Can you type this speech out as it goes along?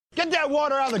Get that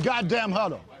water out of the goddamn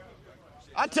huddle.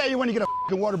 I'll tell you when you get a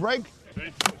fucking water break.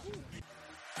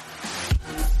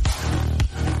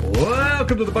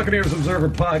 Welcome to the Buccaneers Observer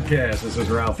Podcast. This is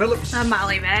Ralph Phillips. I'm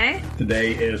Molly May.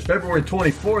 Today is February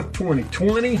 24th,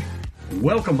 2020.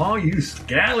 Welcome all you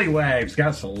scallywags.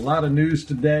 Got a lot of news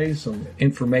today, some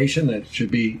information that should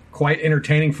be quite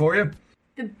entertaining for you.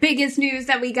 The biggest news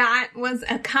that we got was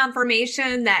a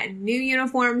confirmation that new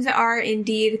uniforms are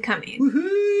indeed coming.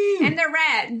 Woohoo! And they're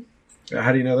red.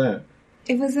 How do you know that?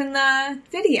 It was in the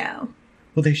video.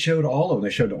 Well, they showed all of them. They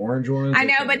showed the orange ones. I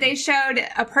know, but they showed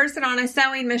a person on a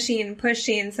sewing machine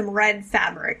pushing some red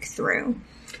fabric through.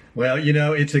 Well, you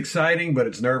know, it's exciting, but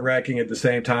it's nerve-wracking at the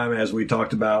same time, as we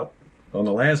talked about on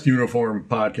the last uniform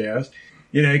podcast.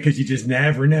 You know, because you just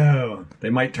never know. They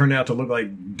might turn out to look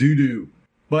like doo-doo.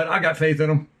 But I got faith in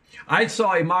them. I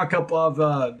saw a mock-up of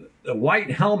a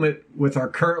white helmet with our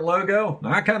current logo.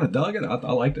 I kind of dug it. I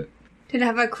liked it. Did it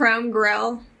have a chrome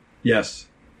grill? Yes.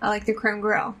 I like the chrome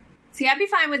grill. See, I'd be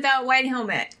fine with the white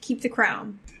helmet. Keep the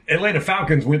chrome. Atlanta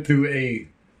Falcons went through a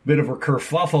bit of a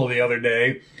kerfuffle the other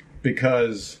day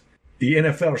because the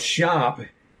NFL shop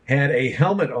had a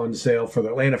helmet on sale for the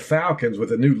Atlanta Falcons with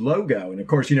a new logo. And, of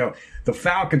course, you know, the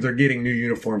Falcons are getting new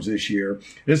uniforms this year.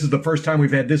 This is the first time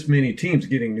we've had this many teams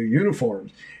getting new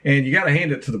uniforms. And you got to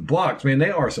hand it to the Bucs. Man, they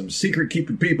are some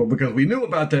secret-keeping people because we knew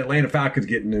about the Atlanta Falcons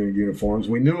getting new uniforms.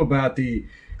 We knew about the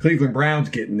Cleveland Browns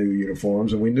getting new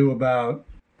uniforms. And we knew about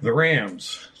the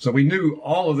Rams. So we knew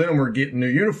all of them were getting new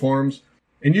uniforms.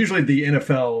 And usually the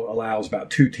NFL allows about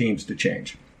 2 teams to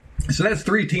change. So that's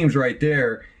 3 teams right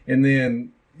there. And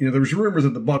then, you know, there was rumors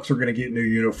that the Bucs were going to get new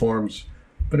uniforms.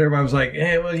 But everybody was like,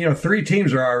 well, you know, 3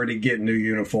 teams are already getting new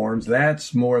uniforms.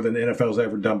 That's more than the NFL's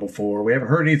ever done before. We haven't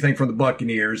heard anything from the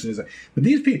Buccaneers. But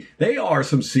these people, they are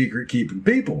some secret-keeping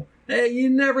people. Hey, you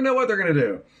never know what they're going to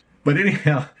do. But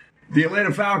anyhow, the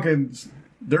Atlanta Falcons,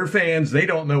 their fans, they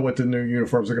don't know what the new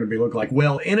uniforms are going to look like.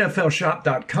 Well,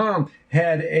 NFLshop.com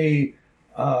had a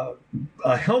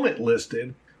helmet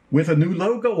listed with a new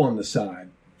logo on the side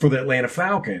for the Atlanta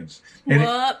Falcons. And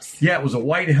Whoops. It was a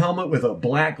white helmet with a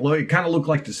black logo. It kind of looked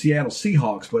like the Seattle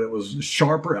Seahawks, but it was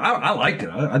sharper. I liked it.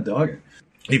 I dug it,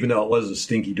 even though it was a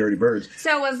stinky, dirty birds.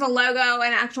 So was the logo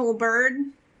an actual bird?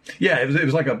 Yeah, it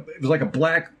was like a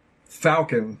black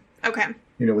falcon. Okay.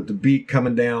 You know, with the beak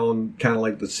coming down, kind of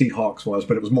like the Seahawks was,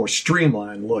 but it was more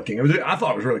streamlined looking. I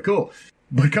thought it was really cool.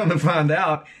 But come to find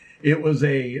out, it was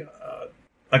a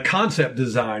concept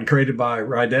design created by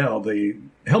Rydell, the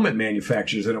helmet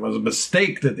manufacturers, and it was a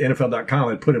mistake that NFL.com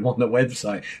had put it on the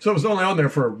website. So it was only on there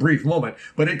for a brief moment,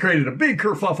 but it created a big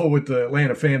kerfuffle with the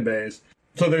Atlanta fan base.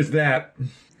 So there's that.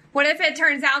 What if it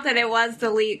turns out that it was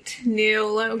the leaked new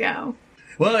logo?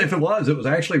 Well, if it was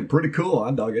actually pretty cool.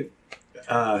 I dug it.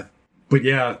 But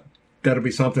yeah, that'll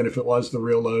be something if it was the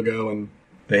real logo and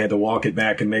they had to walk it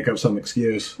back and make up some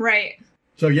excuse. Right.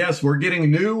 So yes, we're getting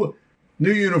new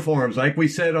uniforms. Like we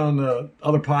said on the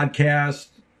other podcast,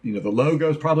 you know, the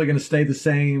logo's probably going to stay the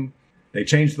same. They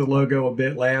changed the logo a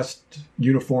bit last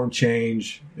uniform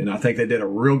change, and I think they did a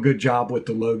real good job with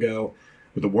the logo,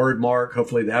 with the word mark.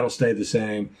 Hopefully that'll stay the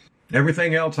same.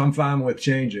 Everything else I'm fine with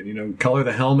changing. You know, color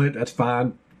the helmet, that's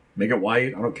fine. Make it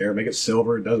white, I don't care. Make it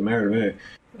silver, it doesn't matter to me.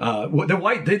 The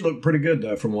white did look pretty good,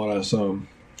 though, from what I saw.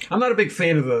 I'm not a big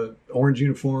fan of the orange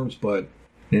uniforms, but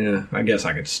yeah, I guess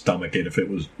I could stomach it if it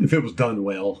was done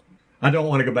well. I don't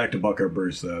want to go back to Bucko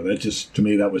Bruce, though. That just, to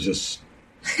me, that was just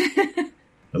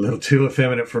a little too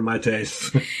effeminate for my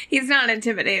taste. He's not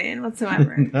intimidating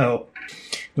whatsoever. No.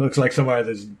 It looks like somebody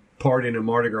that's partying in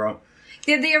Mardi Gras.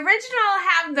 Did the original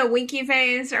have the winky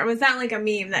face, or was that like a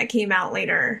meme that came out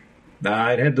later? Nah,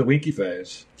 it had the winky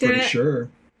face. Pretty sure.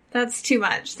 That's too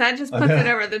much. That just puts it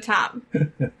over the top.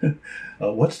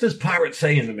 What's this pirate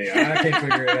saying to me? I can't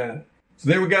figure it out. So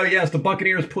there we go. Yes, the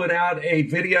Buccaneers put out a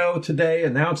video today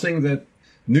announcing that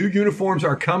new uniforms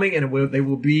are coming and they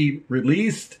will be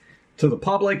released to the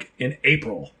public in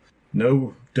April.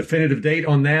 No definitive date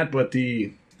on that, but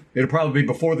it'll probably be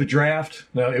before the draft.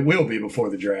 No, it will be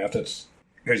before the draft. That's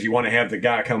because you want to have the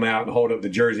guy come out and hold up the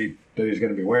jersey that he's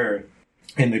going to be wearing.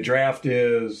 And the draft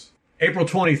is April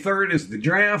 23rd is the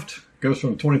draft. Goes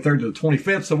from the 23rd to the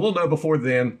 25th, so we'll know before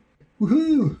then.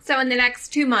 Woohoo! So in the next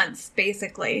 2 months,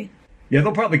 basically. Yeah,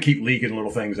 they'll probably keep leaking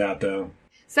little things out, though.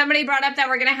 Somebody brought up that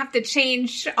we're going to have to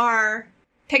change our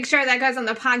picture that goes on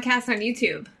the podcast on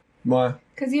YouTube. Why?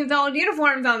 Because you have the old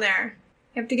uniforms on there.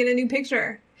 You have to get a new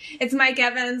picture. It's Mike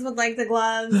Evans with, like, the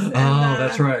gloves. And,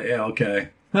 that's right. Yeah, okay.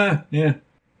 Yeah,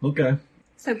 okay.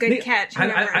 So good catch.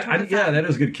 Yeah, that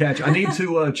is a good catch. I need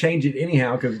to change it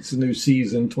anyhow because it's a new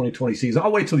season, 2020 season.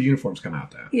 I'll wait till the uniforms come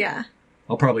out, though. Yeah.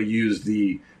 I'll probably use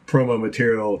the promo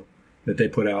material that they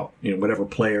put out. Whatever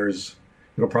players.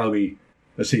 It'll probably be,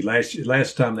 let's see,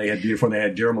 last time they had uniform, they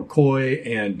had Gerald McCoy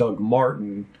and Doug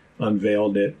Martin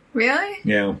unveiled it. Really?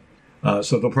 Yeah.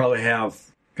 So they'll probably have,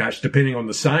 depending on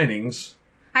the signings.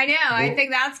 I know. I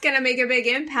think that's going to make a big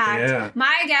impact. Yeah.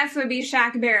 My guess would be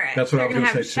Shaq Barrett. That's what I was going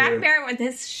to say, Shaq too. Barrett with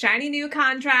his shiny new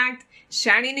contract,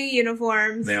 shiny new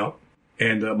uniforms. Yeah.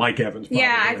 And Mike Evans. Probably.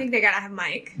 Yeah, I think they got to have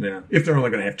Mike. Yeah. If they're only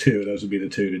going to have two, those would be the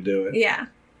two to do it. Yeah.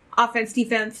 Offense,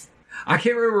 defense. I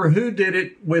can't remember who did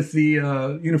it with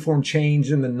the uniform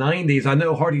change in the 90s. I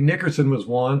know Hardy Nickerson was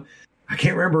one. I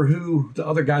can't remember who the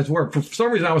other guys were. For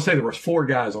some reason, I would say there was 4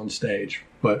 guys on stage,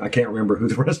 but I can't remember who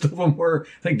the rest of them were.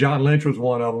 I think John Lynch was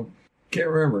one of them. Can't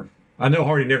remember. I know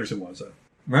Hardy Nickerson was, though.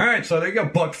 All right, so there you go,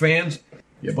 Buck fans.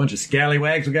 You a bunch of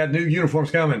scallywags. We got new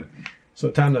uniforms coming. So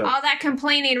time to... All that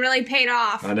complaining really paid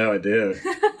off. I know it did.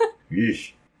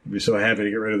 Yeesh. I'd be so happy to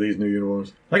get rid of these new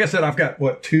uniforms. Like I said, I've got,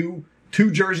 two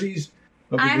jerseys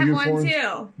of the I new have uniforms? one,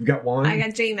 too. You got one? I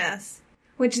got Jameis.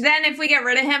 Which then, if we get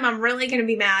rid of him, I'm really going to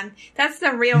be mad. That's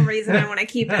the real reason I want to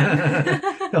keep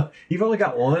him. You've only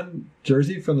got one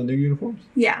jersey from the new uniforms?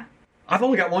 Yeah. I've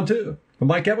only got one, too. The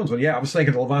Mike Evans one. Yeah, I was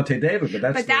thinking Levante David, but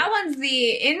that's... But that one's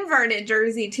the inverted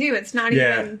jersey, too. It's not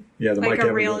even the like Mike a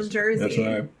Evans real was. jersey. That's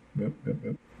right.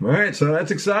 Yep. All right, so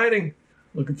that's exciting.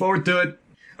 Looking forward to it.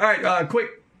 All right, quick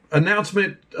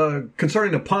announcement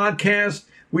concerning the podcast.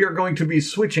 We are going to be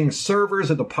switching servers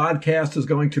that the podcast is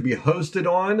going to be hosted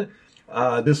on.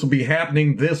 This will be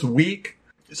happening this week.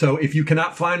 So if you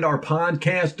cannot find our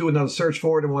podcast, do another search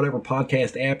for it in whatever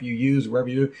podcast app you use, wherever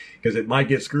you do, because it might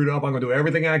get screwed up. I'm going to do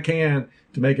everything I can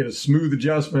to make it a smooth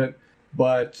adjustment.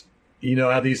 But you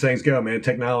know how these things go, man.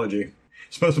 Technology.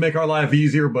 It's supposed to make our life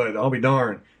easier, but I'll be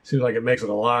darned. Seems like it makes it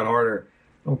a lot harder.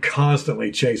 I'm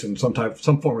constantly chasing some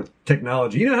form of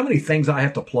technology. You know how many things I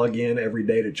have to plug in every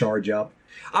day to charge up?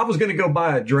 I was going to go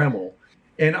buy a Dremel,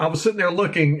 and I was sitting there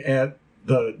looking at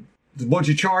the ones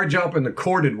you charge up and the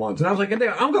corded ones. And I was like, I'm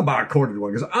going to buy a corded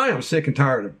one because I am sick and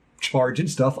tired of charging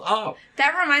stuff up.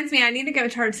 That reminds me, I need to go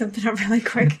charge something up really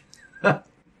quick.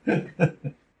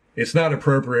 It's not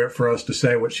appropriate for us to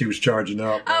say what she was charging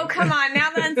up. Oh, come on. Now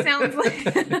that sounds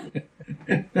like...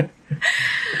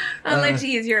 I'll let you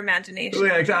use your imagination.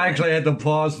 I actually had to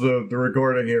pause the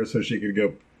recording here so she could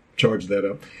go charge that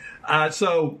up.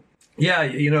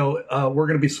 We're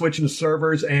going to be switching the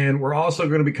servers, and we're also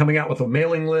going to be coming out with a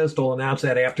mailing list. I'll announce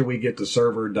that after we get the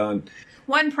server done.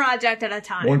 One project at a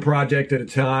time. One project at a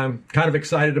time. Kind of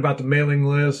excited about the mailing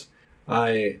list.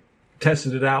 I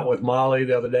tested it out with Molly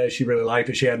the other day. She really liked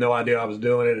it. She had no idea I was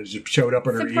doing it. It just showed up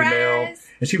in her email.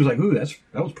 And she was like, ooh, that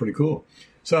was pretty cool.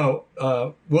 So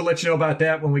we'll let you know about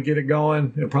that when we get it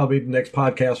going. It'll probably be the next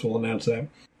podcast. We'll announce that.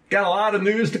 Got a lot of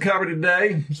news to cover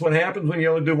today. That's what happens when you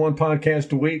only do one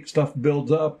podcast a week. Stuff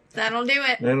builds up. That'll do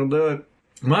it. That'll do it.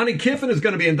 Monty Kiffin is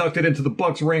going to be inducted into the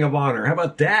Bucks Ring of Honor. How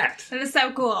about that? That is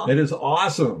so cool. It is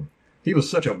awesome. He was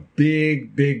such a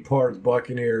big part of the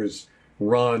Buccaneers'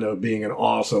 run of being an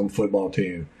awesome football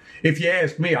team. If you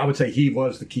ask me, I would say he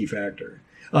was the key factor.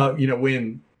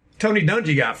 When Tony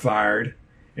Dungy got fired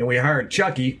and we hired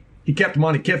Chucky, he kept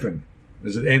Monty Kiffin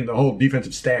and the whole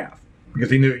defensive staff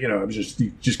because he knew,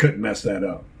 he just couldn't mess that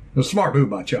up. It was a smart move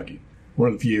by Chucky. One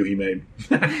of the few he made.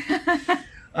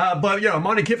 But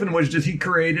Monty Kiffin he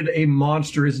created a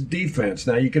monstrous defense.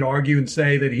 Now, you could argue and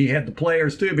say that he had the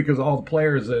players, too, because all the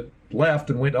players that left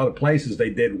and went to other places, they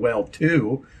did well,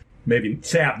 too. Maybe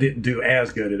Sapp didn't do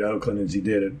as good at Oakland as he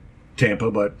did at Tampa.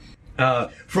 But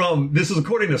this is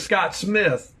according to Scott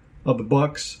Smith of the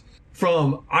Bucks.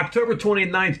 From October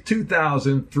 29th,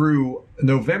 2000 through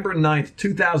November 9th,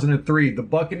 2003, the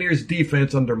Buccaneers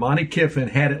defense under Monty Kiffin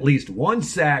had at least one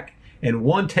sack and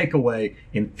one takeaway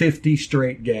in 50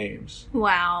 straight games.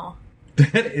 Wow.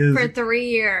 That is... For 3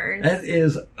 years. That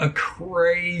is a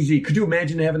crazy... Could you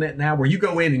imagine having that now where you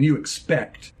go in and you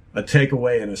expect a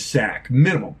takeaway and a sack,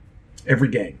 minimum, every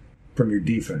game from your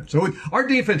defense? So our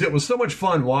defense, it was so much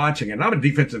fun watching. And I'm a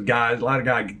defensive guy. A lot of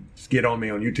guys get on me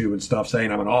on YouTube and stuff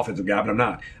saying I'm an offensive guy, but I'm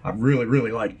not. I really,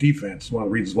 really like defense. One of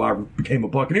the reasons why I became a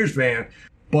Buccaneers fan.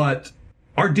 But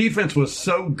our defense was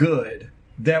so good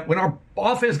that when our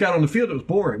offense got on the field, it was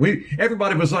boring.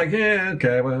 Everybody was like, yeah,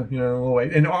 okay, well, we'll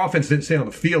wait. And our offense didn't stay on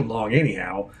the field long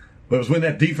anyhow. But it was when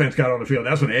that defense got on the field,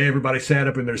 that's when everybody sat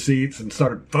up in their seats and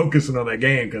started focusing on that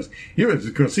game because you were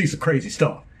going to see some crazy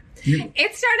stuff.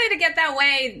 It started to get that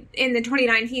way in the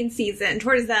 2019 season.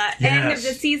 Towards the end of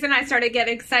the season, I started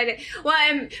getting excited.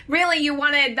 Well, really, you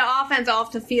wanted the offense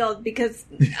off the field because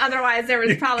otherwise there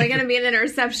was probably going to be an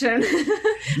interception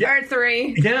or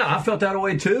 3. Yeah, I felt that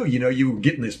way too. You were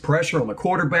getting this pressure on the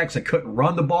quarterbacks that couldn't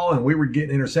run the ball, and we were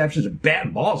getting interceptions and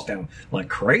batting balls down like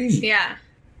crazy. Yeah.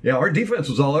 Yeah, our defense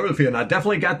was all over the field, and I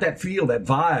definitely got that feel, that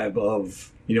vibe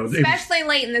of, especially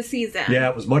late in the season. Yeah,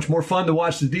 it was much more fun to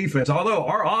watch the defense, although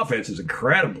our offense is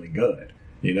incredibly good,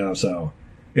 so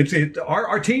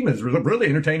our team is really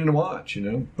entertaining to watch,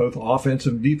 both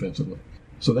offensive and defensively.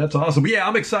 So that's awesome. But yeah,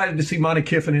 I'm excited to see Monty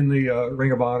Kiffin in the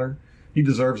Ring of Honor. He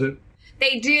deserves it.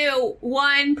 They do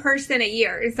 1 person a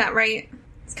year, is that right?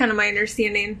 It's kind of my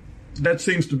understanding. That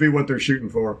seems to be what they're shooting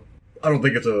for. I don't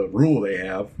think it's a rule they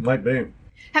have. Might be.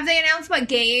 Have they announced what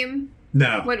game?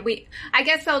 No. I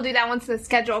guess they'll do that once the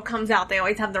schedule comes out. They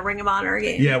always have the Ring of Honor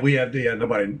game. Yeah,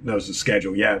 nobody knows the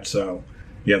schedule yet, so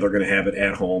yeah, they're going to have it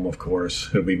at home, of course.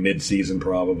 It'll be mid-season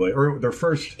probably, or their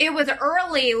first. It was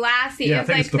early last season. Yeah, I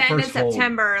think it's like the end of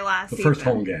September last season. The first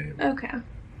home game. Okay.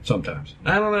 Sometimes.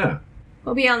 I don't know.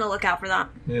 We'll be on the lookout for that.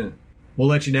 Yeah. We'll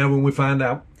let you know when we find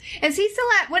out. Is he still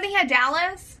when he had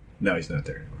Dallas? No, he's not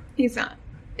there anymore. He's not.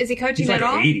 Is he coaching he's like at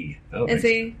all? 80. Is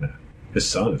he? So. No. His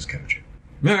son is coaching.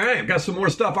 All right, I've got some more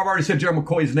stuff. I've already said Gerald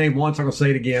McCoy's name once. I'm going to say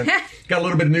it again. Got a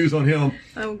little bit of news on him.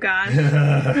 Oh, God.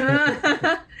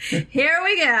 Here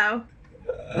we go.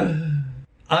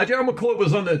 Gerald McCoy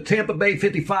was on the Tampa Bay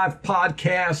 55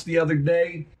 podcast the other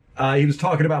day. He was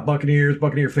talking about Buccaneer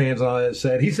fans and all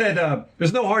that. He said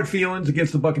there's no hard feelings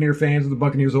against the Buccaneer fans and the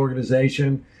Buccaneers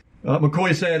organization.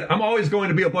 McCoy said, I'm always going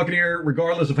to be a Buccaneer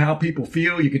regardless of how people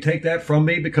feel. You can take that from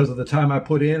me because of the time I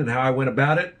put in and how I went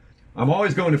about it. I'm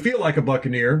always going to feel like a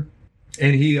Buccaneer.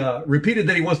 And he repeated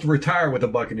that he wants to retire with the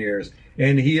Buccaneers.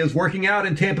 And he is working out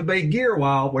in Tampa Bay gear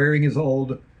while wearing his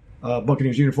old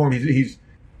Buccaneers uniform.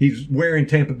 He's wearing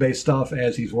Tampa Bay stuff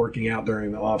as he's working out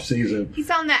during the off season.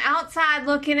 He's on the outside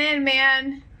looking in,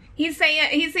 man. He's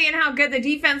saying how good the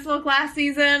defense looked last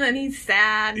season, and he's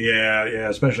sad. Yeah,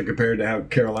 especially compared to how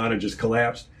Carolina just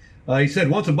collapsed. He said,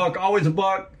 once a Buck, always a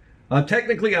Buck.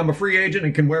 Technically, I'm a free agent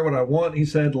and can wear what I want, he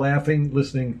said, laughing,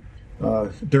 listening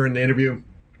during the interview.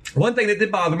 One thing that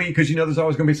did bother me, because there's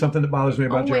always going to be something that bothers me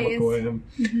about Gerald McCoy.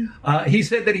 Mm-hmm. He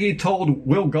said that he told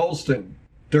Will Golston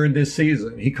during this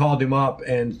season, he called him up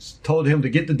and told him to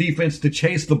get the defense to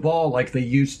chase the ball like they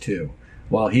used to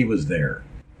while he was there.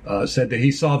 Said that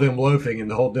he saw them loafing and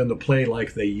told them to play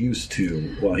like they used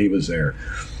to while he was there.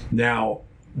 Now,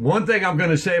 one thing I'm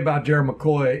going to say about Gerald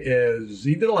McCoy is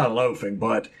he did a lot of loafing,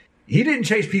 but he didn't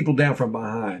chase people down from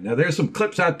behind. Now, there's some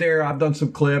clips out there. I've done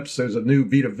some clips. There's a new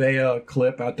Vita Vea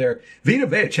clip out there. Vita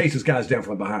Vea chases guys down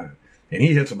from behind, and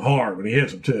he hits them hard when he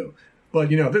hits them, too.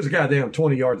 But, if there's a guy down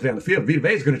 20 yards down the field, Vita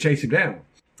Vea's going to chase him down.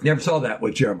 Never saw that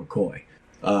with Gerald McCoy.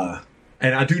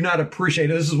 And I do not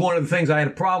appreciate it. This is one of the things I had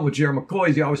a problem with Gerald McCoy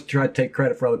is he always tried to take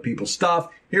credit for other people's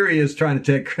stuff. Here he is trying to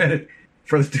take credit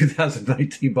for the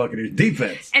 2019 Buccaneers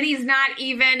defense. And he's not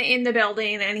even in the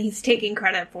building, and he's taking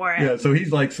credit for it. Yeah, so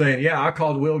he's like saying, I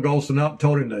called Will Golston up,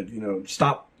 told him to,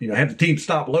 stop, have the team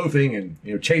stop loafing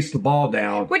and, chase the ball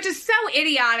down. Which is so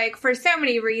idiotic for so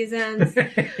many reasons.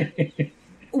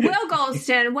 Will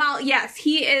Golston, well, yes,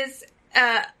 he is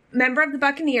member of the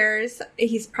Buccaneers.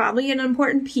 He's probably an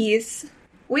important piece.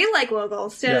 We like Will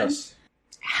Golston. Yes.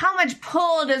 How much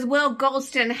pull does Will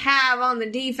Golston have on the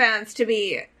defense to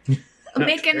be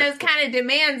making those kind of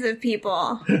demands of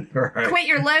people? Right. Quit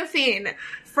your loafing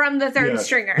from the third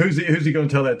stringer. Who's he going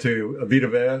to tell that to? Vita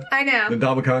Vea? I know. The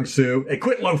Ndamukong Suh. Hey,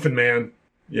 quit loafing, man.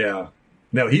 Yeah.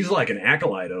 No, he's like an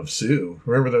acolyte of Suh.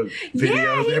 Remember the videos?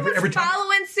 Yeah, he was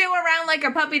following Suh around like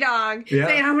a puppy dog,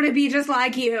 saying, I'm going to be just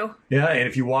like you. Yeah, and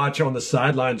if you watch on the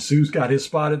sideline, Suh's got his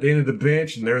spot at the end of the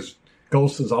bench, and there's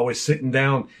Golston's always sitting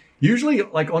down, usually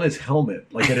like on his helmet,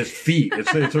 like at his feet.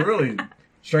 It's a really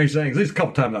strange thing. At least a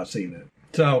couple times I've seen it.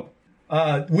 So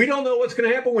we don't know what's going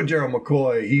to happen with Gerald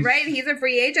McCoy. He's a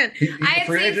free agent. I have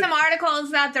seen some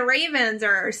articles that the Ravens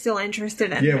are still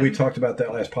interested in him. Yeah, we talked about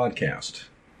that last podcast.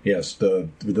 Yes, the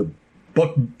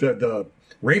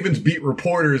Ravens beat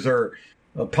reporters are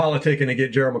politicking to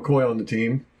get Gerald McCoy on the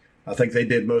team. I think they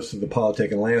did most of the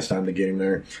politicking last time to get him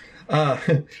there.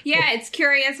 It's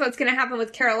curious what's going to happen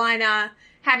with Carolina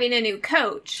having a new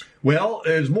coach. Well,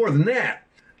 there's more than that.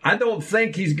 I don't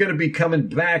think he's going to be coming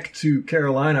back to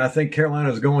Carolina. I think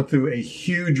Carolina is going through a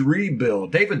huge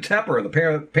rebuild. David Tepper,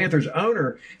 the Panthers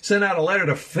owner, sent out a letter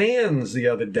to fans the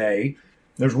other day.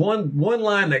 There's one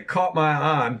line that caught my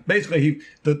eye. Basically,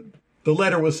 the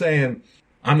letter was saying,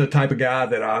 I'm the type of guy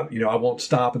that I won't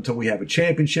stop until we have a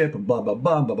championship and blah, blah,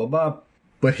 blah, blah, blah, blah.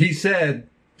 But he said,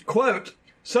 quote,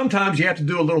 sometimes you have to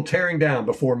do a little tearing down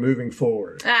before moving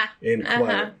forward, end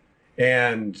quote.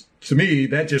 And to me,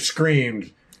 that just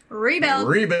screamed,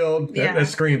 rebuild. Yeah. That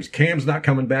screams Cam's not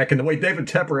coming back. And the way David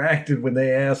Tepper acted when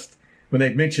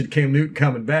they mentioned Cam Newton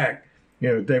coming back,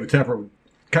 David Tepper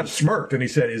kind of smirked and he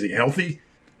said, is he healthy?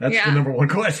 That's the number one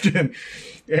question.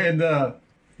 And,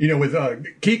 with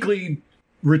Kuechly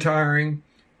retiring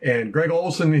and Greg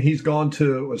Olsen, he's gone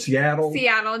to Seattle.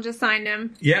 Seattle just signed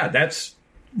him. Yeah, that's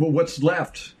what's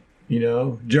left.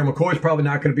 Gerald McCoy's probably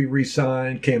not going to be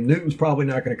re-signed. Cam Newton's probably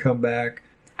not going to come back.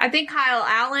 I think Kyle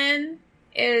Allen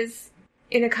is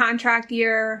in a contract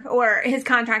year, or his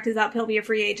contract is up. He'll be a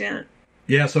free agent.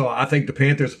 Yeah, so I think the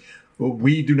Panthers,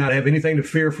 we do not have anything to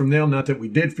fear from them. Not that we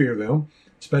did fear them,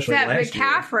 especially last year.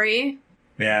 McCaffrey.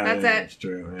 Yeah, that's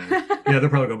true. Yeah, they're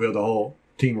probably going to build the whole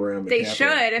team around McCaffrey. They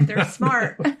should if they're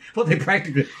smart. Well, they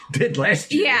practically did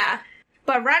last year. Yeah.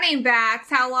 But running backs,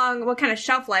 what kind of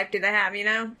shelf life do they have,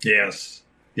 Yes.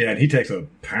 Yeah, and he takes a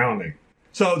pounding.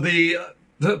 So the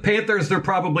Panthers, they're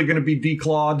probably going to be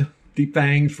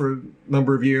defanged for a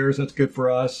number of years. That's good for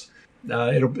us.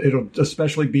 It'll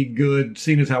especially be good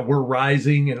seeing as how we're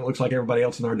rising and it looks like everybody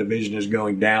else in our division is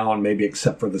going down, maybe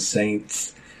except for the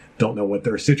Saints. Don't know what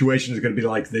their situation is going to be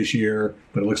like this year,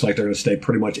 but it looks like they're going to stay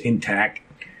pretty much intact.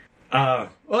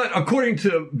 According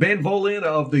to Ben Volin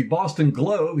of the Boston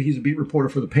Globe, he's a beat reporter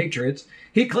for the Patriots,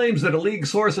 he claims that a league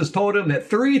source has told him that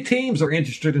 3 teams are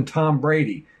interested in Tom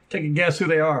Brady. Take a guess who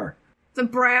they are. The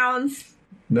Browns.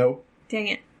 Nope. Dang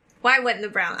it. Why wouldn't the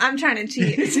Browns? I'm trying to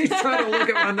cheat. He's trying to look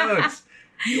at my notes.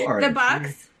 You are the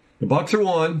Bucks? The Bucks are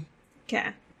one. Okay.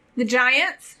 The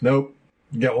Giants? Nope.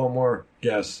 You got one more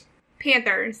guess.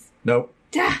 Panthers? Nope.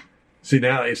 Duh. See,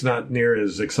 now it's not near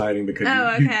as exciting because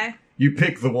you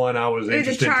picked the one I was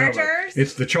interested in. The Chargers?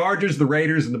 It's the Chargers, the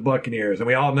Raiders, and the Buccaneers. And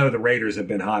we all know the Raiders have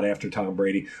been hot after Tom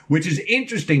Brady, which is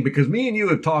interesting because me and you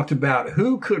have talked about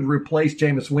who could replace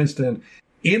Jameis Winston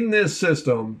in this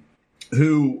system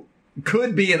who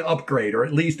could be an upgrade or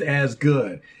at least as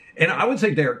good. And I would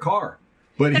say Derek Carr.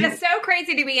 But that is so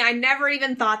crazy to me. I never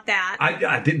even thought that.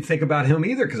 I didn't think about him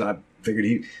either because I figured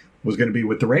he was going to be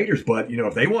with the Raiders. But,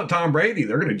 if they want Tom Brady,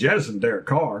 they're going to jettison Derek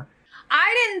Carr.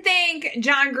 I didn't think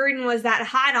John Gruden was that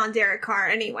hot on Derek Carr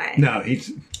anyway. No,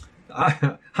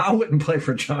 I wouldn't play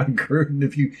for John Gruden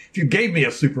if you gave me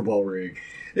a Super Bowl ring.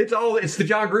 It's the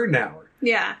John Gruden hour.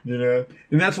 Yeah. And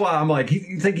that's why I'm like,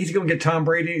 you think he's going to get Tom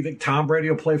Brady? You think Tom Brady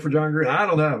will play for John Gruden? I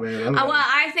don't know, man. Well,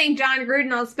 I think John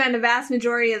Gruden will spend a vast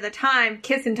majority of the time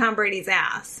kissing Tom Brady's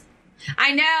ass.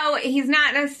 I know he's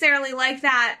not necessarily like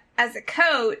that as a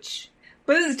coach,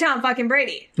 but this is Tom fucking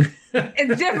Brady.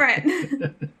 It's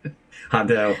different. I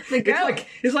know.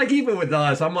 It's like even with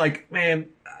us, I'm like, man,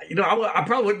 I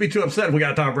probably wouldn't be too upset if we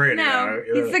got Tom Brady. No,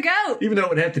 he's the GOAT. Even though it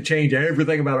would have to change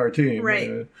everything about our team.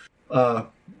 Right.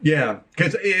 Yeah.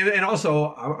 And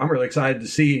also, I'm really excited to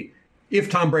see if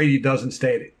Tom Brady doesn't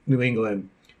stay at New England,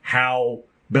 how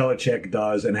Belichick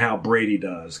does and how Brady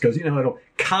does. Because, it'll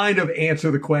kind of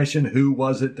answer the question, who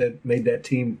was it that made that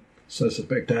team so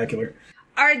spectacular?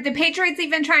 Are the Patriots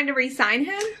even trying to re-sign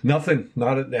him? Nothing.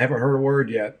 They haven't heard a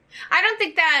word yet. I don't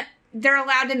think that they're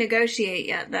allowed to negotiate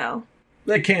yet, though.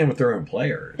 They can with their own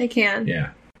players. They can.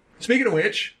 Yeah. Speaking of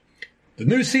which, the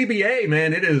new CBA,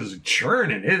 man, it is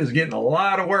churning. It is getting a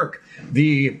lot of work.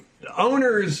 The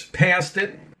owners passed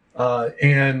it,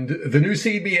 and the new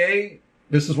CBA,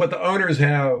 this is what the owners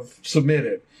have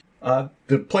submitted.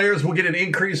 The players will get an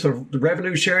increase of the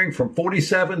revenue sharing from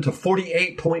 47 to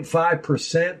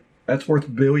 48.5%. That's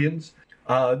worth billions.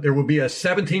 There will be a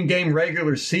 17-game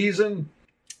regular season.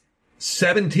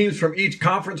 7 teams from each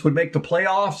conference would make the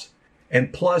playoffs.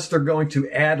 And plus, they're going to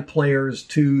add players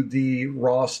to the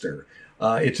roster.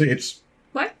 It's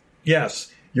what?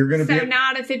 Yes, you're going to be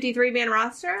not a 53-man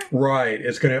roster. Right.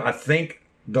 It's going to. I think.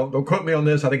 Don't quote me on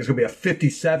this. I think it's going to be a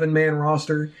 57-man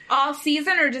roster. All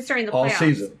season or just during the playoffs? All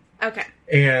season. Okay.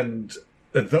 And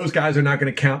those guys are not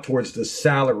going to count towards the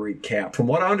salary cap, from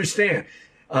what I understand.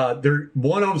 One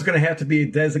of them is going to have to be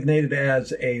designated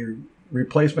as a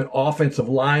replacement offensive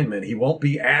lineman. He won't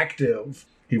be active.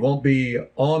 He won't be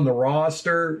on the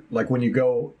roster like when you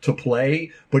go to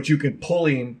play, but you can pull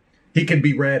him. He can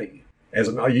be ready.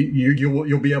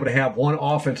 You'll be able to have one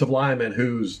offensive lineman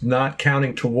who's not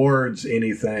counting towards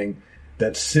anything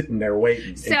that's sitting there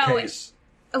waiting in case.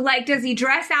 Like, does he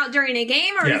dress out during a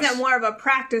game, or is it more of a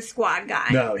practice squad guy?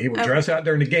 No, he will dress out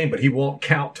during the game, but he won't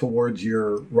count towards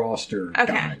your roster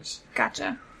guys.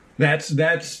 Gotcha. That's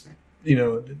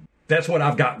what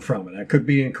I've gotten from it. I could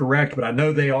be incorrect, but I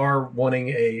know they are wanting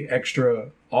a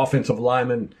extra offensive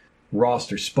lineman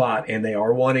roster spot, and they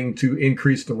are wanting to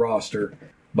increase the roster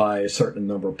by a certain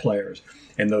number of players.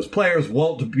 And those players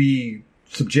won't be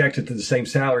subjected to the same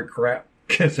salary cap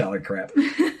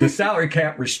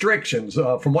restrictions.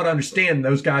 From what I understand,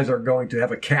 those guys are going to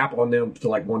have a cap on them to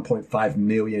like $1.5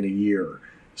 million a year,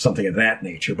 something of that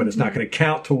nature, but it's not going to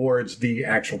count towards the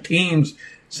actual team's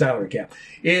salary cap.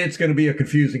 It's going to be a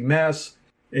confusing mess.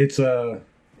 It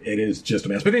is just a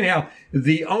mess. But anyhow,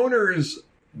 the owners,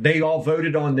 they all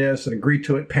voted on this and agreed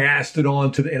to it, passed it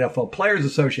on to the NFL Players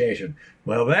Association.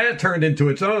 Well, that turned into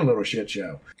its own little shit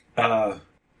show. The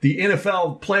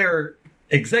NFL Player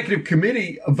Executive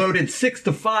Committee voted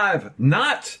 6-5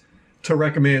 not to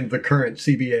recommend the current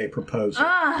CBA proposal.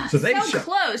 So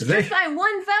close, just by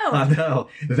one vote. I know.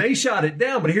 They shot it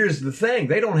down, but here's the thing.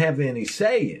 They don't have any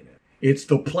say in it. It's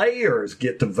the players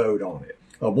get to vote on it.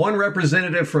 One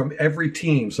representative from every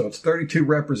team, so it's 32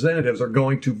 representatives, are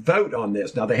going to vote on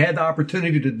this. Now, they had the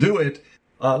opportunity to do it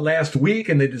last week,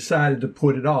 and they decided to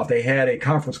put it off. They had a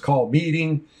conference call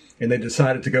meeting, and they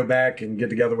decided to go back and get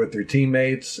together with their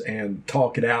teammates and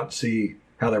talk it out, see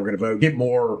how they were going to vote, get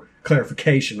more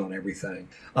clarification on everything.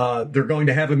 They're going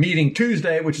to have a meeting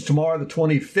Tuesday, which is tomorrow, the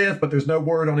 25th, but there's no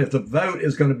word on if the vote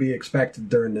is going to be expected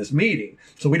during this meeting.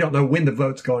 So we don't know when the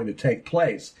vote's going to take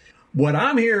place. What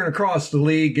I'm hearing across the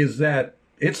league is that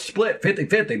it's split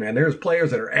 50-50, man. There's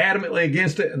players that are adamantly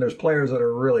against it, and there's players that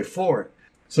are really for it.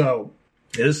 So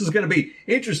this is going to be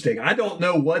interesting. I don't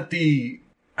know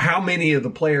how many of the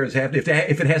players have, if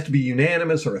it has to be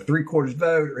unanimous or a 3/4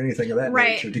 vote or anything of that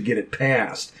nature to get it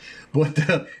passed. But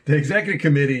the executive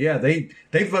committee, yeah, they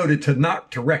voted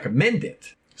to recommend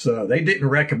it. So they didn't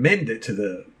recommend it to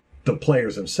the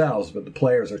players themselves, but the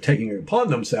players are taking it upon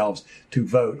themselves to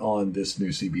vote on this new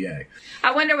CBA.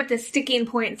 I wonder what the sticking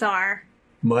points are.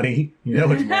 Money.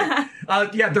 It's money.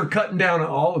 Yeah, they're cutting down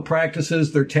all the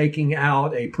practices. They're taking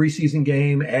out a preseason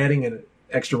game, adding an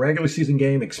extra regular season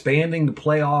game, expanding the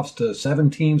playoffs to 7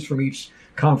 teams from each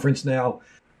conference now.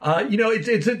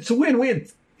 It's a win-win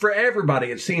for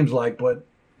everybody, it seems like, but,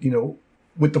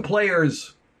 with the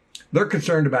players, they're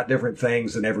concerned about different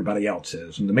things than everybody else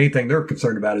is. And the main thing they're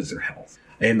concerned about is their health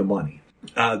and the money.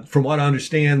 From what I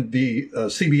understand, the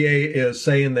CBA is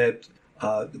saying that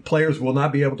the players will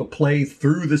not be able to play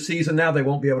through the season now. They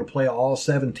won't be able to play all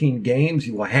 17 games.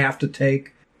 You will have to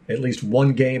take at least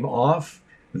one game off.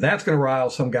 That's going to rile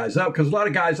some guys up because a lot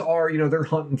of guys are, they're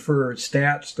hunting for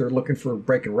stats. They're looking for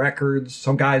breaking records.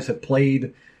 Some guys have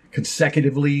played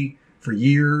consecutively for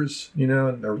years,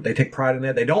 and they take pride in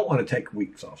that. They don't want to take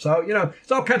weeks off. So,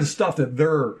 it's all kinds of stuff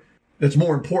that's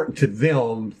more important to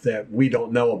them that we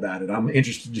don't know about it. I'm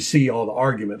interested to see all the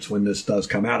arguments when this does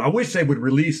come out. I wish they would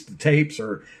release the tapes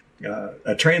or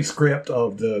a transcript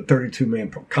of the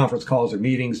 32-man conference calls or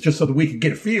meetings just so that we could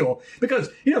get a feel. Because,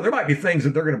 there might be things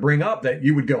that they're going to bring up that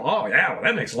you would go, oh, yeah, well,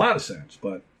 that makes a lot of sense.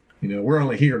 But, we're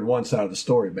only hearing one side of the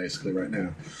story basically right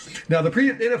now. Now, the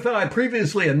NFL had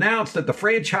previously announced that the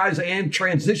franchise and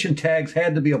transition tags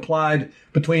had to be applied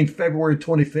between February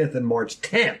 25th and March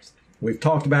 10th. We've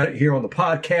talked about it here on the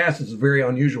podcast. It's a very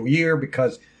unusual year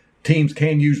because teams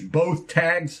can use both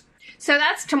tags. So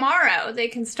that's tomorrow they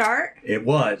can start? It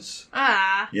was.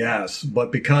 Yes,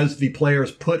 but because the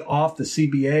players put off the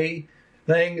CBA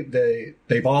thing,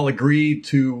 they've all agreed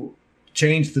to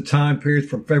change the time period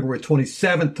from February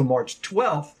 27th to March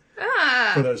 12th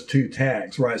for those 2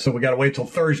 tags. Right, so we got to wait till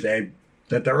Thursday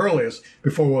at the earliest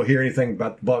before we'll hear anything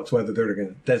about the Bucs, whether they're going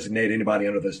to designate anybody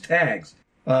under those tags.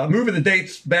 Moving the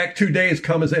dates back 2 days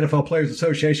come as NFL Players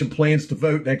Association plans to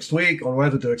vote next week on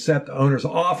whether to accept the owner's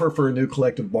offer for a new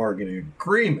collective bargaining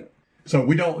agreement. So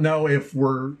we don't know if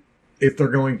they're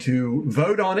going to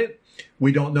vote on it.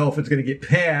 We don't know if it's going to get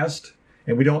passed,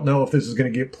 and we don't know if this is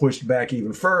going to get pushed back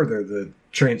even further, the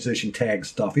transition tag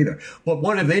stuff either. But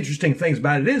one of the interesting things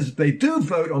about it is if they do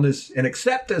vote on this and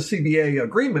accept the CBA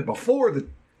agreement before the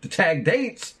tag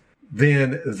dates,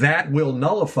 then that will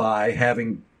nullify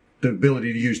having the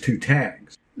ability to use 2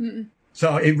 tags.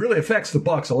 So it really affects the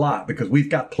Bucs a lot because we've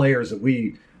got players that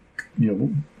we,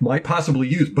 might possibly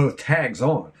use both tags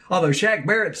on. Although Shaq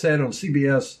Barrett said on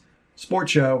CBS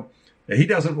Sports Show that he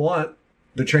doesn't want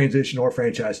the transition or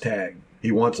franchise tag.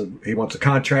 He wants a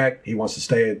contract. He wants to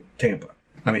stay at Tampa.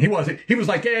 I mean, he was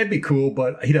like, yeah, it'd be cool,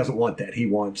 but he doesn't want that. He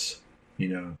wants,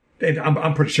 and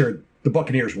I'm pretty sure the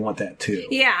Buccaneers want that too.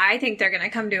 Yeah, I think they're going to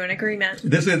come to an agreement.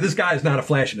 This guy is not a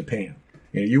flash in the pan.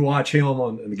 You watch him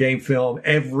on the game film,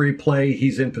 every play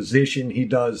he's in position, he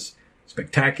does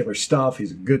spectacular stuff.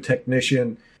 He's a good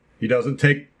technician. He doesn't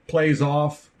take plays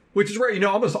off, which is rare.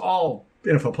 Almost all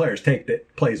NFL players take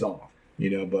plays off,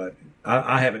 but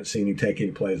I haven't seen him take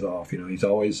any plays off. He's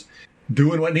always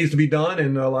doing what needs to be done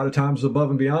and a lot of times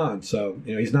above and beyond. So,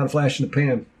 he's not a flash in the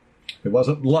pan. It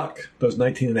wasn't luck, those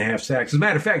 19 and a half sacks. As a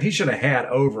matter of fact, he should have had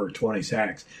over 20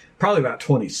 sacks, probably about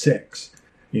 26,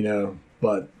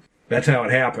 but that's how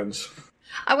it happens.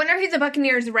 I wonder who the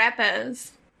Buccaneers rep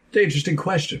is. It's an interesting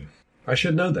question. I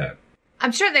should know that.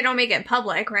 I'm sure they don't make it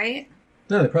public, right?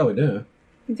 No, they probably do.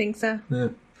 You think so? Yeah.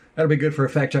 That'll be good for a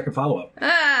fact check and follow-up.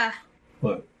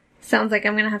 What? Sounds like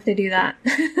I'm going to have to do that.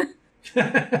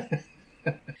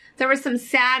 There was some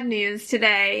sad news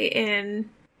today in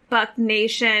Buck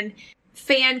Nation.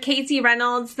 Fan Casey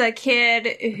Reynolds, the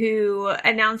kid who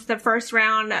announced the first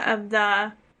round of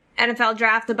the NFL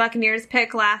draft, the Buccaneers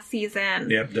pick last season.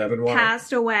 Yep, Devin White.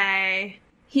 Passed away.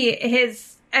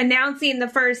 His announcing the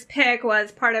first pick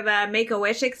was part of a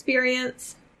Make-A-Wish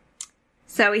experience.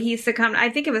 So he succumbed, I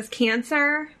think it was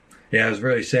cancer. Yeah, it was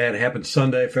really sad. It happened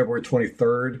Sunday, February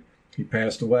 23rd. He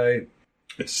passed away.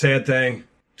 It's a sad thing.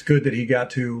 It's good that he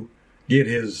got to get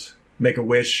his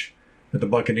Make-A-Wish, that the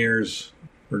Buccaneers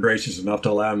were gracious enough to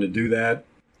allow him to do that.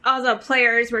 All the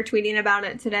players were tweeting about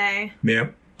it today. Yeah.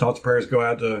 Thoughts and prayers go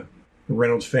out to the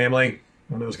Reynolds family.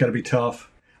 I know it's got to be tough.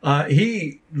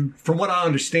 He, from what I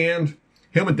understand,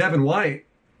 him and Devin White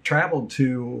traveled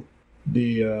to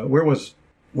the, where was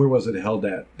it held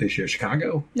at this year?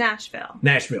 Chicago? Nashville.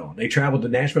 They traveled to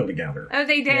Nashville together. Oh,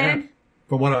 they did? Yeah.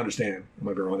 From what I understand. I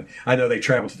might be wrong. I know they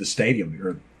traveled to the stadium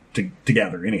or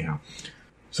together anyhow.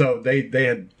 So they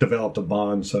had developed a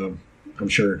bond, so I'm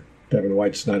sure Devin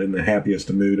White's not in the happiest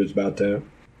of moods about that.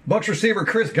 Bucs receiver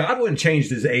Chris Godwin changed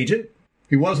his agent.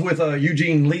 He was with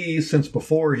Eugene Lee since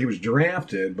before he was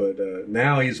drafted, but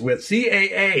now he's with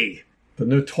CAA, the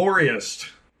notorious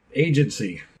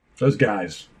agency. Those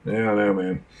guys. I don't know,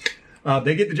 man.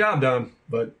 They get the job done.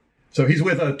 But so he's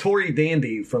with Tory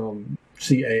Dandy from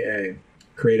CAA,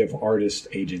 Creative Artist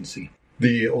Agency,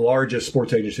 the largest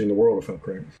sports agency in the world, if I'm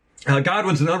correct.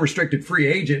 Godwin's an unrestricted free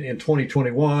agent in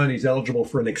 2021. He's eligible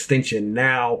for an extension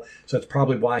now, so that's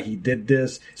probably why he did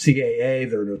this. CAA,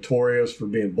 they're notorious for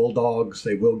being bulldogs.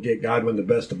 They will get Godwin the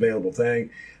best available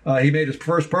thing. He made his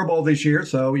first Pro Bowl this year,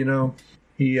 so,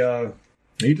 he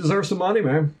deserves some money,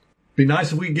 man. Be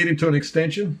nice if we could get him to an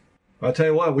extension. I'll tell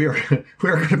you what, we are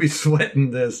going to be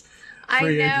sweating this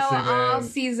free agency, man. All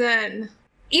season.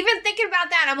 Even thinking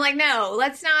about that, I'm like, no,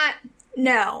 let's not.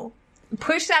 No.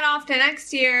 Push that off to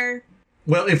next year.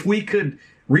 Well, if we could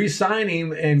re-sign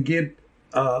him and get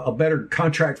a better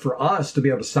contract for us to be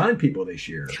able to sign people this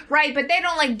year. Right, but they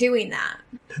don't like doing that.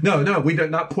 No, we do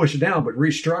not push it down, but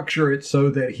restructure it so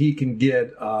that he can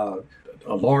get a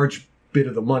large bit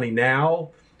of the money now,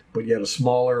 but yet a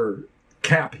smaller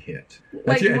cap hit.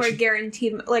 Like more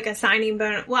guaranteed, like a signing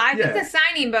bonus. Well, I think the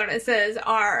signing bonuses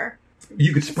are...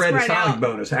 You could spread the signing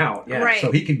bonus out. Yeah. Right.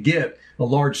 So he could get a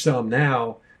large sum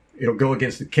now. It'll go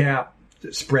against the cap,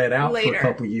 spread out later for a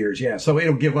couple of years. Yeah, so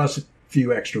it'll give us a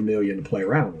few extra million to play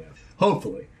around with.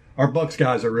 Hopefully. Our Bucs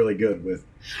guys are really good with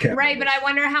cap. Right, but I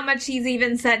wonder how much he's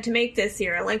even set to make this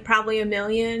year. Like probably $1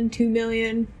 million, $2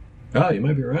 million. Oh, you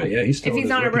might be right. Yeah, he's still if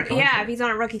he's on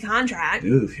a rookie contract.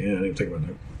 Ooh, yeah, I didn't think about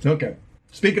that. Okay.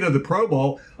 Speaking of the Pro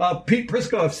Bowl, Pete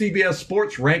Prisco of CBS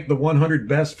Sports ranked the 100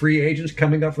 best free agents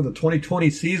coming up for the 2020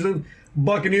 season.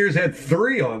 Buccaneers had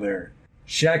 3 on there.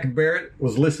 Shaq Barrett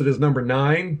was listed as number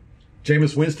 9.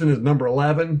 Jameis Winston is number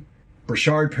 11.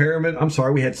 Brashard Perriman. I'm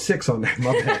sorry, we had 6 on there.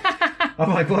 My bad. I'm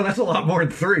like, well, that's a lot more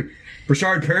than 3.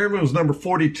 Brashard Perriman was number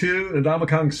 42.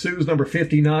 Ndamukong Suh's number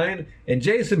 59. And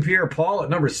Jason Pierre-Paul at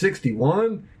number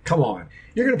 61. Come on.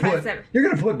 You're gonna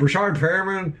put Brashard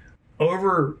Perriman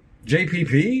over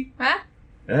JPP? Huh?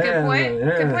 Good point.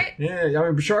 Good point. Yeah, I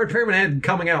mean, Brashard Perriman had a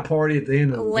coming out party at the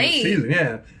end of the season.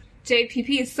 Yeah.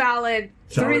 JPP is solid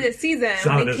through the season.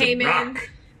 They came in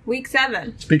week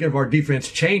 7. Speaking of our defense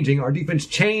changing, our defense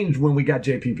changed when we got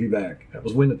JPP back. That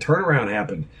was when the turnaround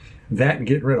happened. That and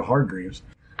getting rid of Hargreaves.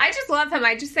 I just love him.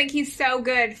 I just think he's so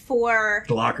good for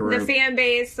the locker room, the fan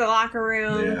base, the locker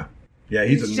room. Yeah,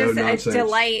 he's a no-nonsense. Just a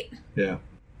delight. Yeah.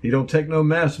 He don't take no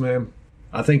mess, man.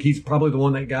 I think he's probably the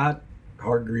one that got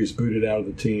Hargreaves booted out of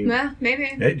the team. Yeah,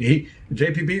 maybe.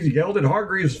 JPP's yelled at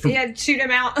Hargreaves for shoot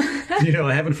him out.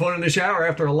 Having fun in the shower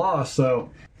after a loss. So,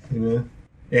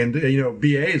 and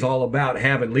BA is all about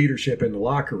having leadership in the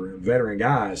locker room, veteran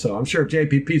guys. So I'm sure if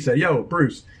JPP said, "Yo,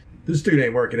 Bruce, this dude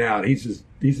ain't working out. He's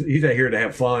out here to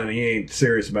have fun. And he ain't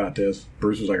serious about this."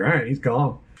 Bruce was like, "All right, he's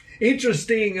calm."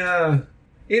 Interesting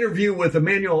interview with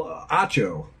Emmanuel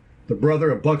Acho, the brother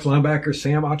of Bucs linebacker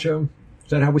Sam Acho. Is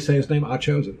that how we say his name?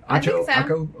 Acho? Is it Acho? I think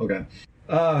so. Acho?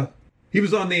 Okay. He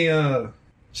was on the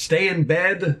Stay in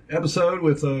Bed episode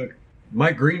with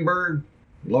Mike Greenberg,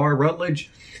 Laura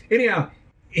Rutledge. Anyhow,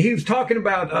 he was talking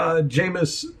about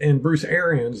Jameis and Bruce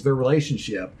Arians, their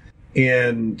relationship.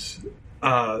 And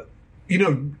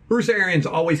Bruce Arians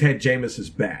always had Jameis's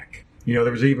back. There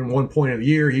was even one point of the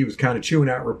year he was kind of chewing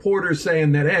out reporters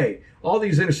saying that, hey, all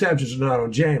these interceptions are not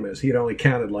on Jameis. He had only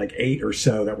counted like 8 or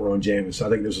so that were on Jameis. So I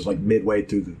think this was like midway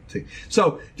through the thing.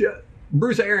 So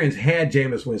Bruce Arians had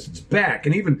Jameis Winston's back.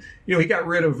 And even, he got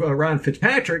rid of Ryan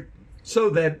Fitzpatrick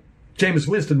so that Jameis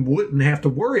Winston wouldn't have to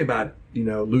worry about,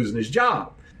 losing his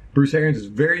job. Bruce Arians is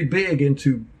very big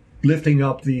into lifting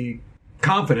up the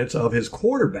confidence of his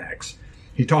quarterbacks.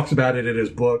 He talks about it in his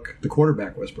book, The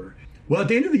Quarterback Whisperer. Well, at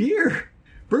the end of the year,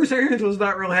 Bruce Arians was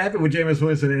not real happy with Jameis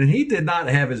Winston, and he did not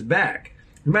have his back.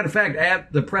 As a matter of fact,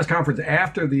 at the press conference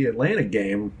after the Atlanta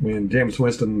game, when Jameis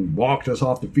Winston walked us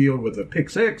off the field with a pick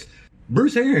 6,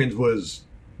 Bruce Arians was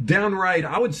downright,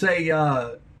 I would say,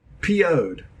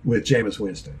 PO'd with Jameis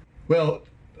Winston. Well,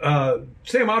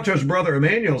 Sam Acho's brother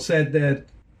Emmanuel said that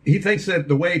he thinks that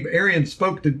the way Arians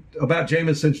spoke about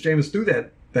Jameis since Jameis threw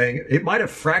that thing, it might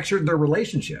have fractured their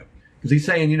relationship. Because he's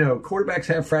saying, quarterbacks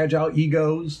have fragile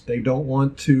egos. They don't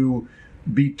want to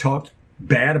be talked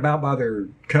bad about by their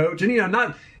coach.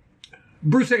 And,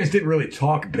 Bruce Arians didn't really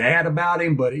talk bad about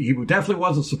him, but he definitely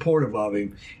wasn't supportive of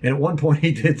him. And at one point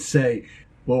he did say,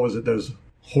 what was it, those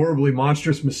horribly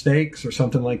monstrous mistakes or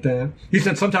something like that. He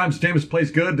said sometimes Jameis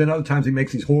plays good, then other times he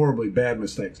makes these horribly bad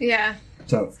mistakes. Yeah.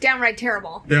 So it's downright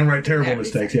terrible. Downright terrible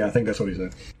mistakes. Yeah, I think that's what he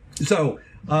said. So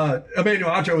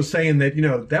Emmanuel Acho was saying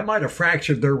that, that might have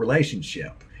fractured their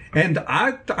relationship. And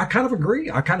I kind of agree.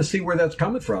 I kind of see where that's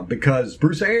coming from because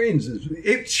Bruce Arians,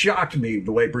 it shocked me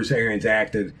the way Bruce Arians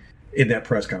acted in that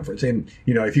press conference. And,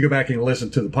 if you go back and listen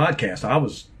to the podcast, I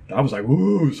was like,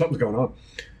 ooh, something's going on.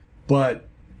 But,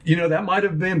 that might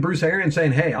have been Bruce Arians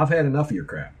saying, hey, I've had enough of your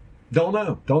crap. Don't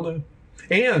know.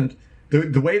 And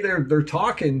the way they're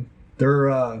talking,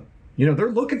 they're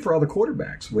looking for other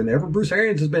quarterbacks. Whenever Bruce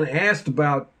Arians has been asked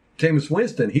about Jameis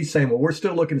Winston, he's saying, well, we're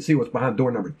still looking to see what's behind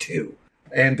door number 2.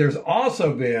 And there's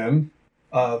also been,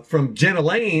 from Jenna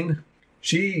Lane,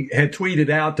 she had tweeted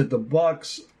out that the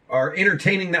Bucs are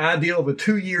entertaining the idea of a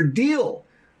 2-year deal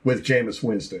with Jameis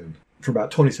Winston for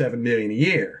about $27 million a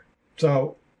year.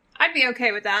 So I'd be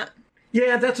okay with that.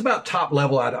 Yeah, that's about top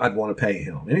level I'd want to pay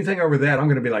him. Anything over that, I'm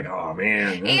going to be like, oh,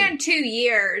 man. And 2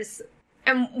 years.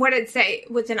 And what did it say?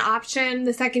 Was an option?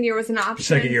 The second year was an option? The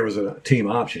second year was a team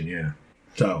option, yeah.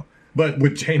 So, but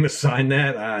would Jameis sign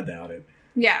that? I doubt it.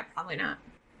 Yeah, probably not.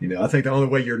 I think the only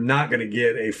way you're not going to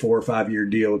get a 4 or 5 year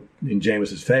deal in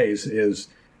Jameis's face is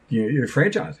you're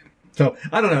franchising. So,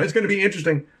 I don't know. It's going to be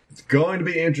interesting. It's going to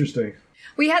be interesting.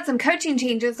 We had some coaching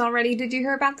changes already. Did you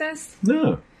hear about this?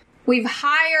 No. We've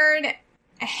hired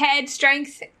head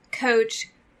strength coach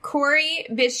Corey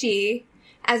Bishie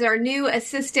as our new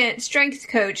assistant strength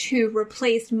coach who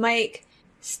replaced Mike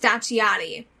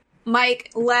Stacciati.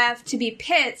 Mike left to be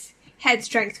Pitt's head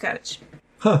strength coach.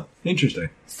 Huh, interesting.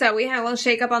 So we had a little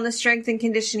shakeup on the strength and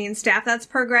conditioning staff. That's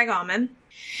per Greg Auman.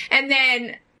 And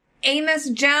then Amos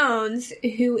Jones,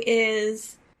 who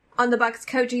is on the Bucs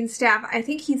coaching staff, I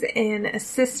think he's an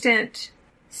assistant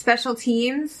on special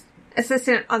teams.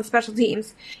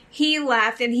 He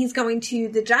left and he's going to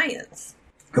the Giants.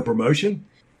 A promotion?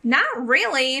 Not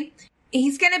really.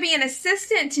 He's going to be an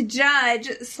assistant to judge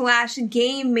 /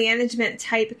 game management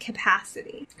type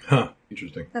capacity. Huh.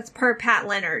 Interesting. That's per Pat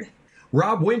Leonard.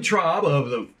 Rob Wintraub of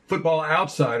the Football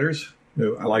Outsiders.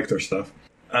 I like their stuff.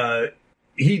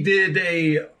 He did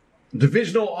a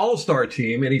divisional all-star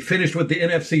team, and he finished with the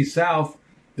NFC South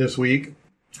this week,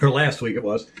 or last week it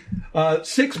was.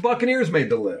 6 Buccaneers made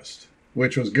the list,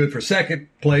 which was good for second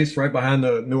place, right behind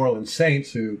the New Orleans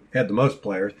Saints, who had the most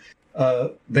players.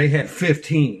 They had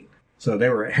 15, so they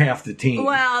were half the team.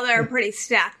 Well, they're pretty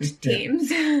stacked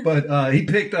teams. But he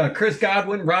picked Chris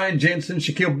Godwin, Ryan Jensen,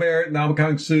 Shaquille Barrett,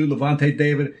 Ndamukong Suh, Levante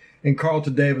David, and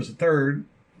Carlton Davis III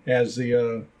as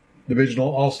the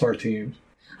divisional all-star teams.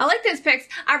 I like those picks.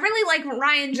 I really like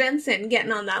Ryan Jensen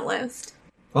getting on that list.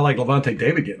 I like Levante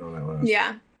David getting on that list.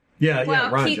 Yeah.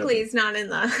 Well, Ryan Kuechly's not in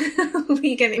the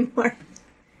league anymore.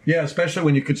 Yeah, especially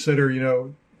when you consider,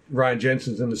 Ryan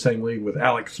Jensen's in the same league with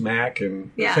Alex Mack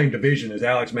and the same division as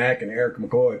Alex Mack and Eric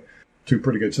McCoy, 2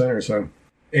 pretty good centers. So,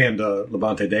 and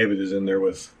Levante David is in there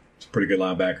with some pretty good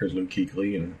linebackers, Luke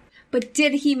Kuechly. But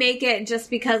did he make it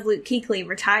just because Luke Kuechly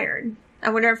retired? I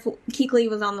wonder if Kuechly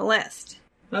was on the list.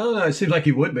 I don't know. It seems like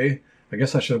he would be. I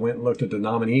guess I should have went and looked at the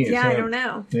nominees. Yeah, I don't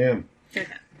know. Yeah. Okay.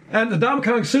 And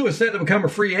Ndamukong Suh is set to become a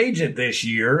free agent this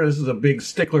year. This is a big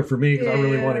stickler for me because I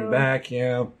really want him back.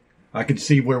 Yeah. I could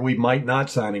see where we might not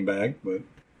sign him back, but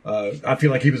I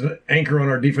feel like he was an anchor on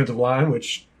our defensive line,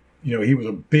 which, he was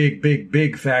a big, big,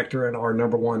 big factor in our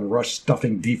number 1 rush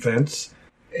stuffing defense.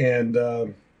 And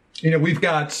we've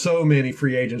got so many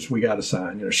free agents we got to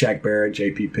sign. Shaq Barrett,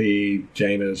 JPP,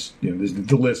 Jameis,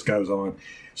 the list goes on.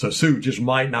 So Sue just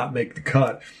might not make the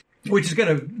cut, which is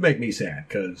going to make me sad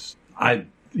because I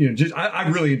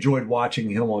really enjoyed watching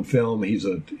him on film. He's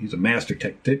a master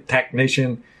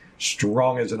technician,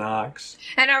 strong as an ox.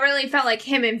 And I really felt like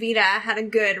him and Vita had a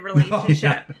good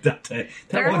relationship. Oh, yeah.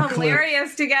 They're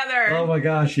hilarious together. Oh my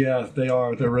gosh, yeah, they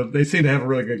are. They seem to have a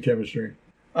really good chemistry.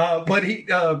 But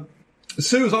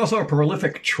Sue is also a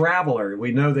prolific traveler.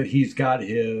 We know that he's got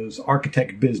his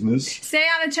architect business. Stay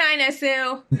out of China,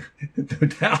 Sue.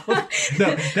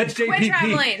 No, that's JPP. Quit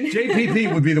traveling.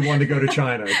 JPP would be the one to go to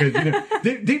China.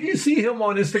 Did you see him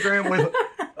on Instagram with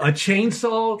a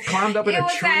chainsaw climbed up in a tree?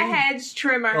 It was a hedge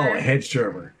trimmer. Oh, a hedge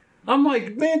trimmer. I'm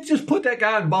like, man, just put that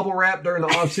guy in bubble wrap during the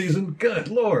off season. Good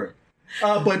Lord.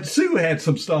 But Sue had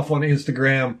some stuff on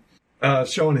Instagram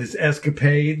showing his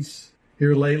escapades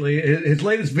here lately. His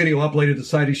latest video uploaded to the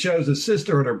site, he shows his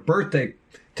sister on her birthday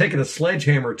taking a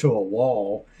sledgehammer to a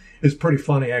wall. It's pretty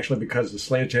funny, actually, because the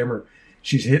sledgehammer,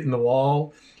 she's hitting the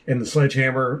wall, and the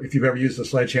sledgehammer, if you've ever used a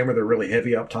sledgehammer, they're really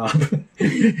heavy up top. And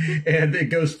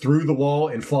it goes through the wall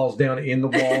and falls down in the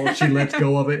wall. She lets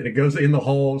go of it, and it goes in the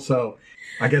hole. So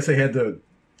I guess they had to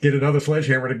get another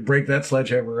sledgehammer to break that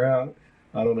sledgehammer out.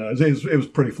 I don't know. It was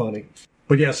pretty funny.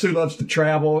 But yeah, Sue loves to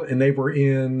travel, and they were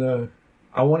in...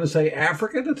 I want to say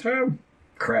Africa at the time.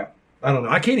 Crap. I don't know.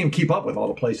 I can't even keep up with all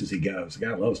the places he goes. The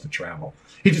guy loves to travel.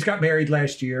 He just got married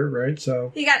last year, right?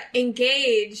 So he got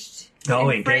engaged.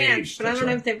 Engaged. France, but I don't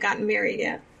know if they've gotten married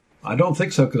yet. I don't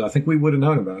think so, because I think we would have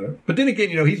known about it. But then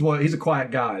again, he's a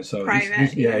quiet guy, so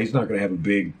he's not going to have a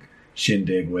big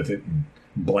shindig with it and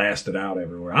blast it out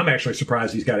everywhere. I'm actually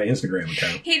surprised he's got an Instagram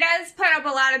account. He does put up a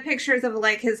lot of pictures of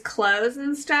his clothes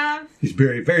and stuff. He's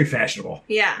very, very fashionable.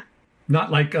 Yeah. Not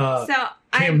like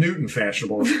Cam Newton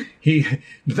fashionable.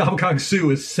 Tom Kong Sue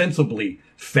is sensibly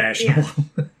fashionable.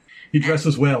 Yeah. He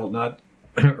dresses well, not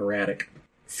erratic.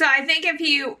 So I think if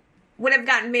he would have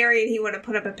gotten married, he would have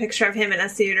put up a picture of him in a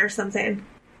suit or something.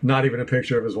 Not even a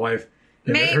picture of his wife.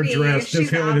 Maybe. Her dress,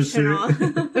 just him in his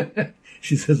suit.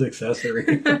 She's his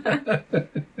accessory.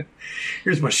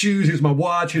 Here's my shoes, here's my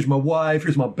watch, here's my wife,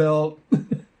 here's my belt.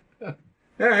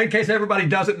 All right, in case everybody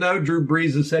doesn't know, Drew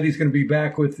Brees has said he's going to be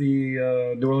back with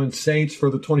the New Orleans Saints for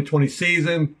the 2020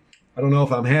 season. I don't know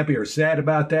if I'm happy or sad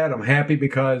about that. I'm happy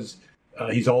because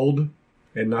he's old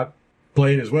and not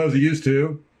playing as well as he used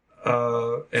to.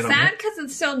 Sad because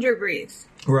it's still Drew Brees.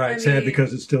 Right, sad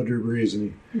because it's still Drew Brees.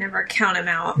 And never count him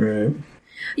out. Right.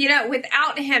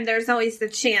 Without him, there's always the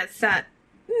chance that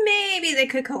maybe they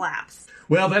could collapse.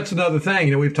 Well, that's another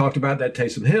thing. We've talked about that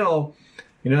Taysom Hill.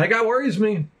 That guy worries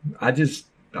me.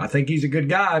 I think he's a good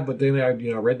guy, but then I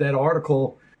read that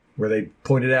article where they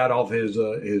pointed out all of his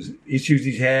issues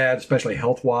he's had, especially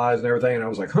health-wise and everything, and I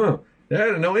was like, I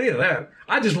didn't know any of that.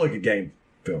 I just look at game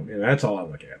film. That's all I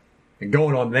look at. And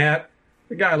going on that,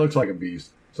 the guy looks like a beast.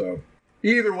 So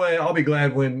either way, I'll be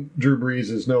glad when Drew Brees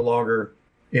is no longer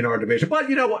in our division. But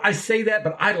I say that,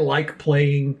 but I like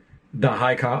playing the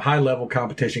high-level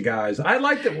competition guys. I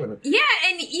like that when... Yeah,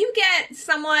 and you get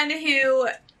someone who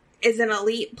is an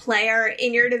elite player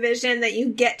in your division that you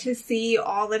get to see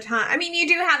all the time. I mean, you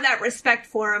do have that respect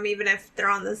for them, even if they're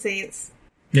on the Saints.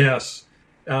 Yes.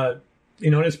 And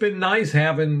it's been nice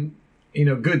having,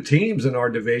 good teams in our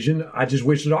division. I just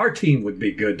wish that our team would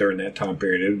be good during that time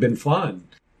period. It would have been fun.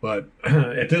 But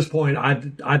at this point,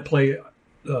 I'd play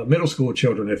middle school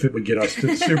children if it would get us to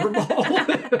the Super Bowl.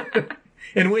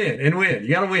 And win. You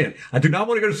got to win. I do not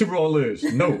want to go to the Super Bowl and lose.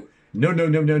 No.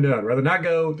 I'd rather not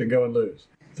go than go and lose.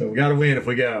 So we got to win if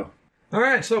we go. All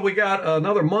right, so we got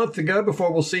another month to go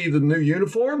before we'll see the new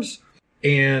uniforms.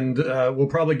 And we'll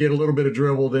probably get a little bit of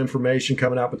dribbled information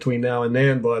coming out between now and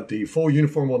then. But the full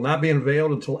uniform will not be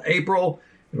unveiled until April.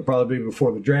 It'll probably be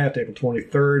before the draft, April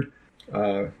 23rd.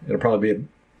 It'll probably be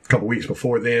a couple weeks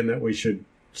before then that we should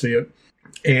see it.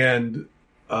 And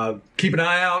keep an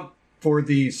eye out for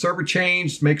the server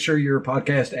change. Make sure your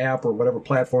podcast app or whatever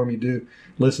platform you do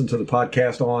listen to the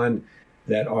podcast on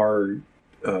that our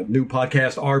new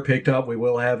podcasts are picked up. We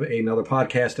will have another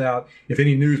podcast out. If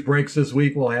any news breaks this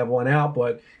week, we'll have one out.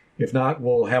 But if not,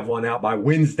 we'll have one out by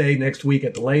Wednesday next week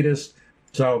at the latest.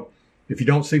 So if you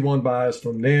don't see one by us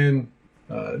from then,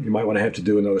 you might want to have to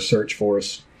do another search for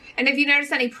us. And if you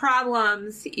notice any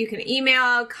problems, you can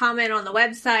email, comment on the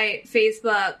website,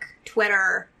 Facebook,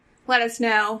 Twitter. Let us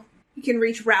know. You can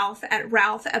reach Ralph at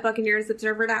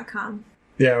buccaneersobserver.com.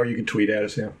 Yeah, or you can tweet at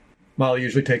us, yeah. Molly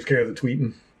usually takes care of the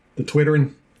tweeting. The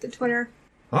twittering. The Twitter.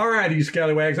 All right, you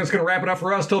scallywags. That's going to wrap it up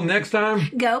for us. Till next time.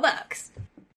 Go Bucks.